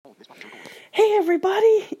Hey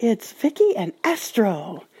everybody, it's Vicky and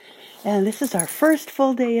Astro, and this is our first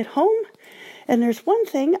full day at home, and there's one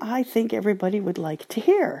thing I think everybody would like to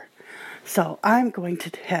hear. So I'm going to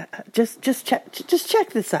just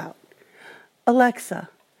check this out. Alexa,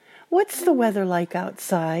 what's the weather like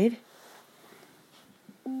outside?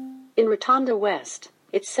 In Rotonda West,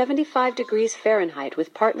 it's 75 degrees Fahrenheit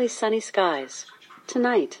with partly sunny skies.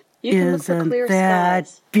 Tonight, you can look for clear Isn't that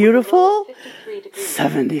skies. beautiful? 53 degrees.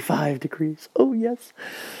 75 degrees. Oh, yes.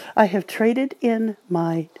 I have traded in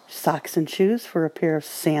my socks and shoes for a pair of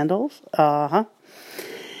sandals. And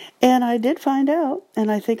I did find out,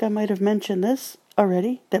 and I think I might have mentioned this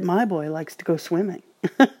already, that my boy likes to go swimming.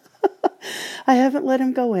 I haven't let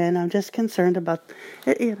him go in. I'm just concerned about,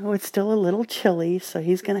 it's still a little chilly, so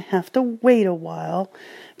he's going to have to wait a while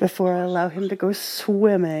before I allow him to go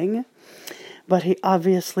swimming. But he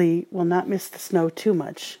obviously will not miss the snow too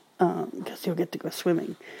much, because he'll get to go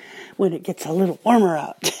swimming when it gets a little warmer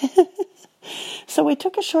out. So we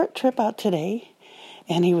took a short trip out today,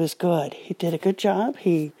 and he was good. He did a good job.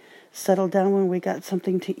 He settled down when we got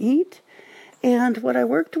something to eat. And what I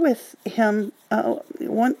worked with him,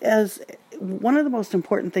 one of the most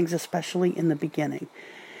important things, especially in the beginning,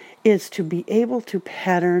 is to be able to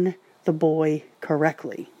pattern the boy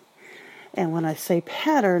correctly. And when I say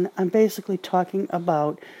pattern, I'm basically talking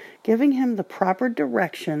about giving him the proper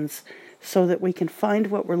directions so that we can find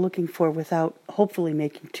what we're looking for without hopefully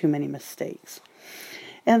making too many mistakes.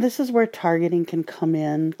 And this is where targeting can come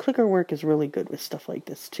in. Clicker work is really good with stuff like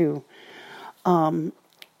this too.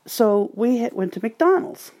 So we went to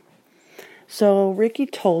McDonald's. So Ricky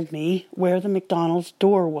told me where the McDonald's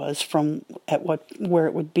door was where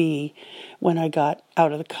it would be when I got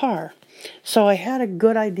out of the car. So I had a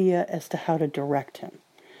good idea as to how to direct him.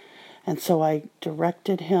 And so I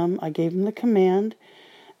directed him, I gave him the command,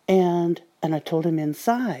 and I told him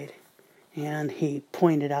inside. And he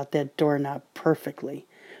pointed out that doorknob perfectly.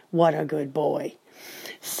 What a good boy.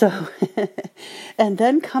 So, and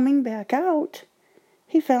then coming back out,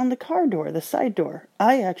 he found the car door, the side door.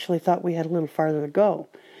 I actually thought we had a little farther to go.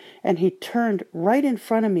 And he turned right in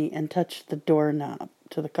front of me and touched the doorknob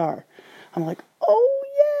to the car. I'm like, oh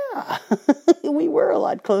yeah, we were a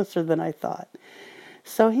lot closer than I thought.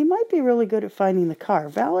 So he might be really good at finding the car.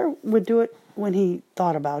 Valor would do it when he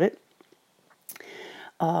thought about it.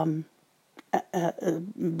 But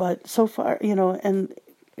so far, and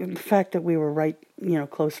the fact that we were right,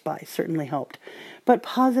 close by certainly helped. But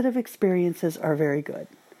positive experiences are very good.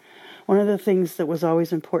 One of the things that was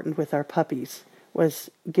always important with our puppies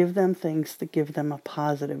was give them things that give them a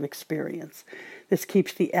positive experience. This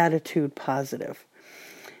keeps the attitude positive.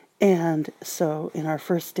 And so in our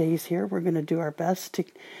first days here, we're going to do our best to,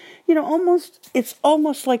 it's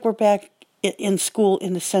almost like we're back in school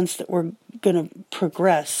in the sense that we're going to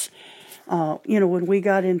progress. When we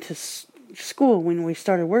got into school, when we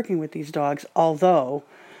started working with these dogs, although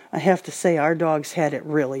I have to say our dogs had it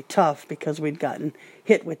really tough because we'd gotten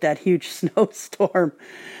hit with that huge snowstorm.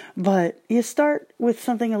 But you start with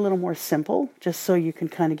something a little more simple, just so you can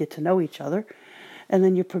kind of get to know each other. And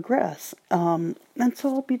then you progress. And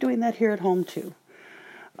so I'll be doing that here at home too.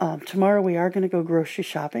 Tomorrow we are going to go grocery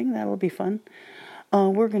shopping. That'll be fun.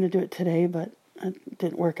 We're going to do it today, but it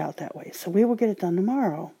didn't work out that way. So we will get it done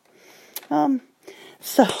tomorrow. And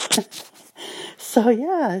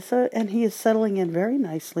he is settling in very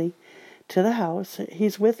nicely to the house.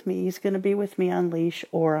 He's with me. He's going to be with me on leash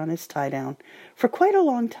or on his tie down for quite a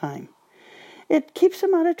long time. It keeps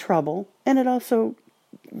him out of trouble, and it also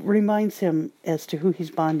reminds him as to who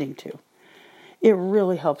he's bonding to. It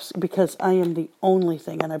really helps because I am the only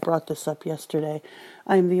thing, and I brought this up yesterday,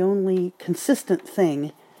 I am the only consistent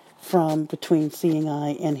thing from between seeing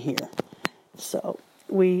eye and here. So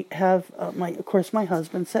we have, of course my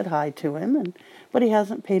husband said hi to him, but he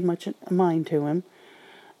hasn't paid much mind to him.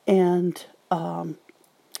 And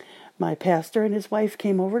my pastor and his wife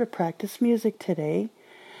came over to practice music today,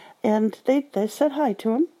 and they said hi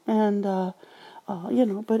to him, and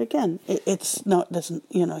but again,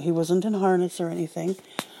 he wasn't in harness or anything.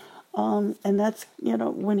 And that's,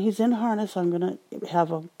 when he's in harness, I'm going to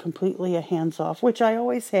have completely a hands-off, which I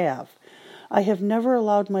always have. I have never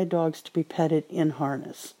allowed my dogs to be petted in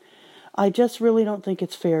harness. I just really don't think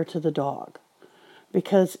it's fair to the dog,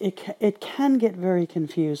 because it can get very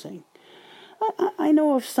confusing. I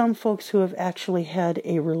know of some folks who have actually had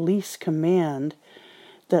a release command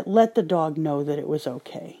that let the dog know that it was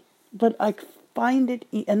okay. But I find it,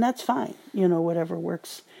 and that's fine, whatever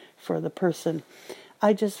works for the person.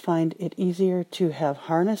 I just find it easier to have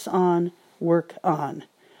harness on, work on.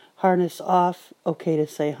 Harness off, okay to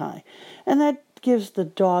say hi. And that gives the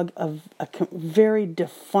dog a very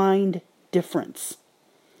defined difference.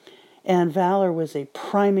 And Valor was a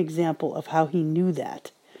prime example of how he knew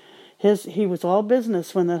that. He was all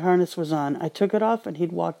business when that harness was on. I took it off and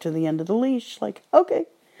he'd walk to the end of the leash like, okay,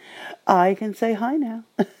 I can say hi now.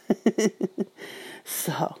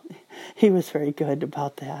 So he was very good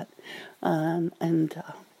about that.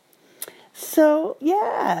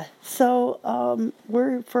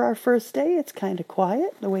 We're for our first day, it's kind of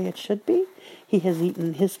quiet the way it should be. He has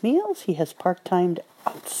eaten his meals. He has park-timed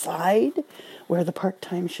outside where the park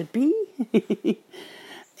time should be.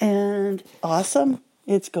 And awesome.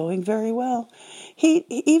 It's going very well.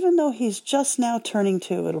 Even though he's just now turning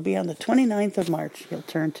 2, it'll be on the 29th of March he'll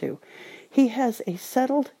turn 2. He has a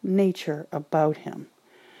settled nature about him.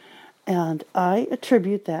 And I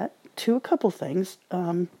attribute that to a couple things.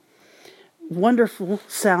 Wonderful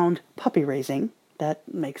sound puppy raising. That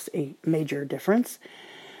makes a major difference.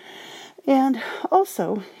 And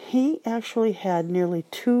also, he actually had nearly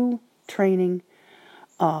 2 training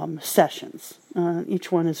sessions.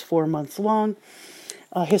 Each one is 4 months long.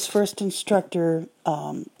 His first instructor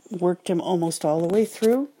worked him almost all the way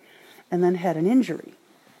through, and then had an injury.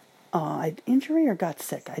 Injury or got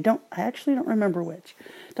sick? I actually don't remember which.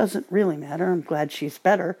 Doesn't really matter. I'm glad she's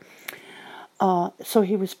better. So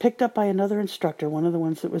he was picked up by another instructor, one of the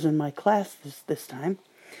ones that was in my class this time,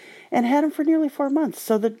 and had him for nearly 4 months.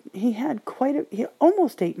 So that he had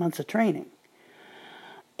almost 8 months of training.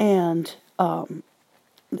 And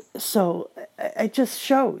so it just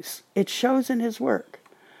shows. It shows in his work.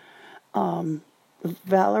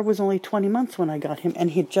 Valor was only 20 months when I got him,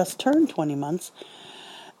 and he'd just turned 20 months.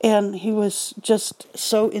 And he was just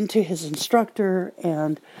so into his instructor,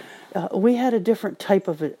 and we had a different type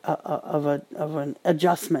of an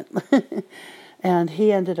adjustment. And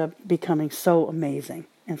he ended up becoming so amazing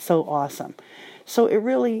and so awesome. So it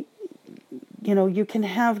really, you can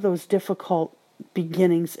have those difficult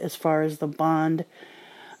beginnings as far as the bond,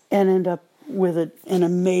 and end up with an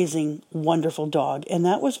amazing, wonderful dog. And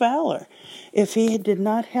that was Valor. If he did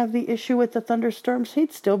not have the issue with the thunderstorms,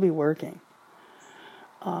 he'd still be working.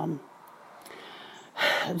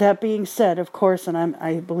 That being said, of course, and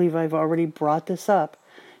I believe I've already brought this up,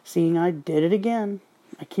 seeing I did it again.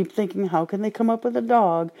 I keep thinking, how can they come up with a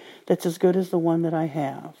dog that's as good as the one that I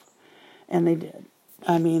have? And they did.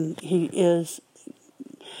 I mean,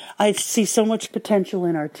 I see so much potential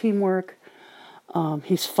in our teamwork.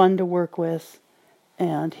 He's fun to work with,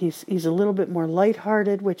 and he's a little bit more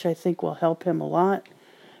lighthearted, which I think will help him a lot.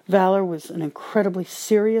 Valor was an incredibly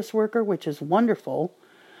serious worker, which is wonderful,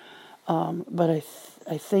 but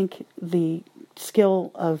I think the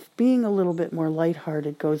skill of being a little bit more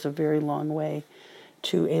lighthearted goes a very long way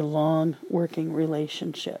to a long working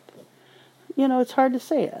relationship. It's hard to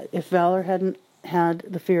say. If Valor hadn't had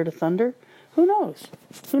the fear to thunder, who knows?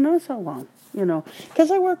 Who knows how long?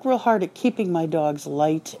 Because I work real hard at keeping my dogs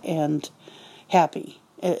light and happy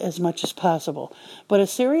as much as possible. But a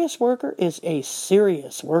serious worker is a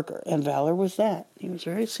serious worker, and Valor was that. He was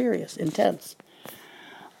very serious, intense.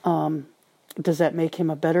 Does that make him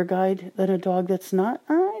a better guide than a dog that's not?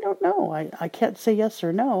 I don't know. I can't say yes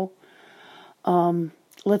or no.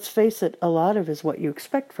 Let's face it, a lot of is what you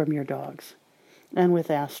expect from your dogs. And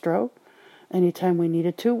with Astro, anytime we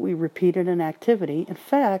needed to, we repeated an activity. In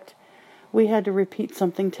fact, we had to repeat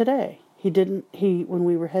something today. When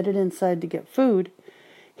we were headed inside to get food,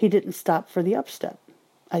 he didn't stop for the upstep.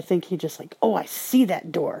 I think he just I see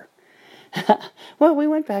that door. Well, we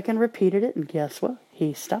went back and repeated it, and guess what?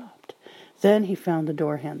 He stopped. Then he found the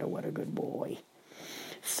door handle. What a good boy.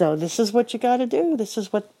 So this is what you got to do. This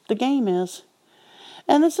is what the game is.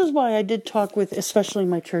 And this is why I did talk with especially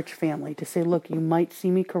my church family to say, look, you might see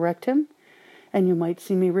me correct him, and you might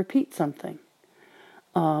see me repeat something.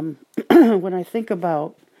 When I think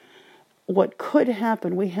about what could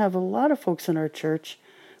happen, we have a lot of folks in our church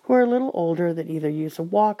who are a little older that either use a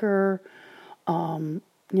walker,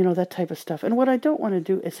 that type of stuff. And what I don't want to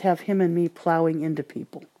do is have him and me plowing into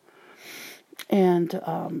people. And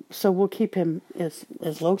so we'll keep him as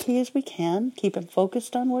low-key as we can, keep him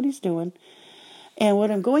focused on what he's doing. And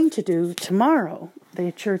what I'm going to do tomorrow,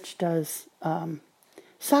 the church does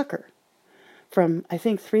soccer from, I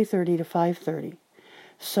think, 3:30 to 5:30.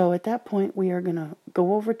 So at that point, we are going to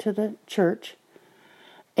go over to the church,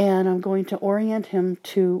 and I'm going to orient him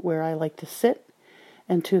to where I like to sit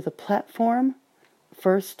and to the platform,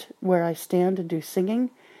 first where I stand and do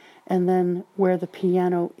singing, and then where the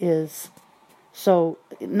piano is. So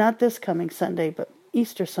not this coming Sunday, but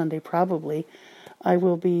Easter Sunday probably, I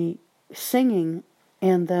will be singing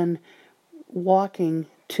and then walking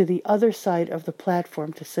to the other side of the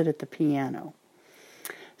platform to sit at the piano.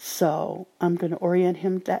 So I'm going to orient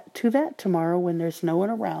him to that tomorrow when there's no one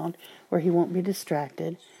around where he won't be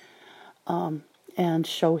distracted, and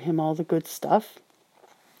show him all the good stuff.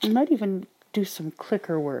 I might even do some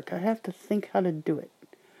clicker work. I have to think how to do it.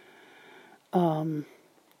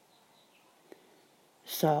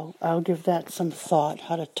 So I'll give that some thought,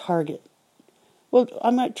 how to target. Well, I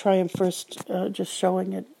might try him first, just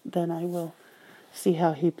showing it, then I will see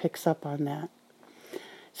how he picks up on that.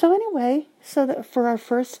 So anyway, so that for our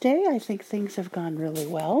first day, I think things have gone really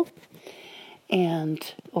well. And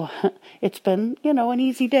it's been, an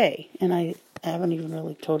easy day. And I haven't even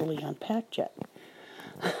really totally unpacked yet.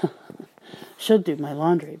 Should do my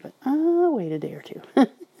laundry, but I'll wait a day or two.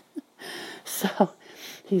 So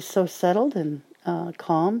he's so settled and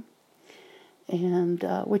calm, and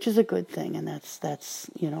which is a good thing. And that's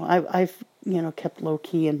I've kept low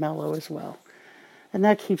key and mellow as well, and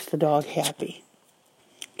that keeps the dog happy,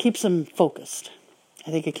 keeps him focused.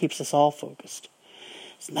 I think it keeps us all focused.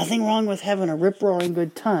 There's nothing wrong with having a rip-roaring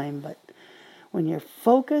good time, but when you're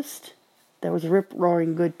focused, those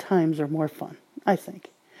rip-roaring good times are more fun, I think.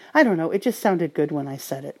 I don't know, it just sounded good when I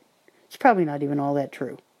said it. It's probably not even all that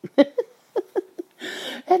true.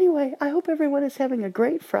 Anyway, I hope everyone is having a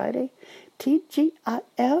great Friday.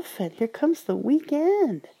 TGIF, and here comes the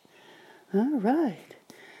weekend. All right.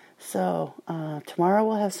 So, tomorrow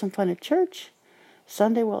we'll have some fun at church.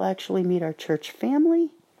 Sunday we'll actually meet our church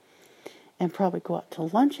family and probably go out to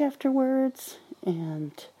lunch afterwards.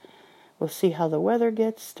 And we'll see how the weather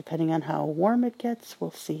gets. Depending on how warm it gets,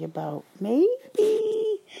 we'll see about maybe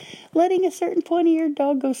letting a certain pointy-eared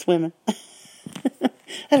dog go swimming.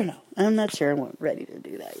 I don't know. I'm not sure I'm ready to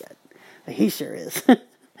do that yet. But he sure is.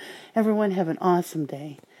 Everyone have an awesome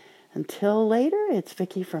day. Until later, it's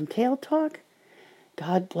Vicki from Tail Talk.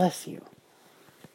 God bless you.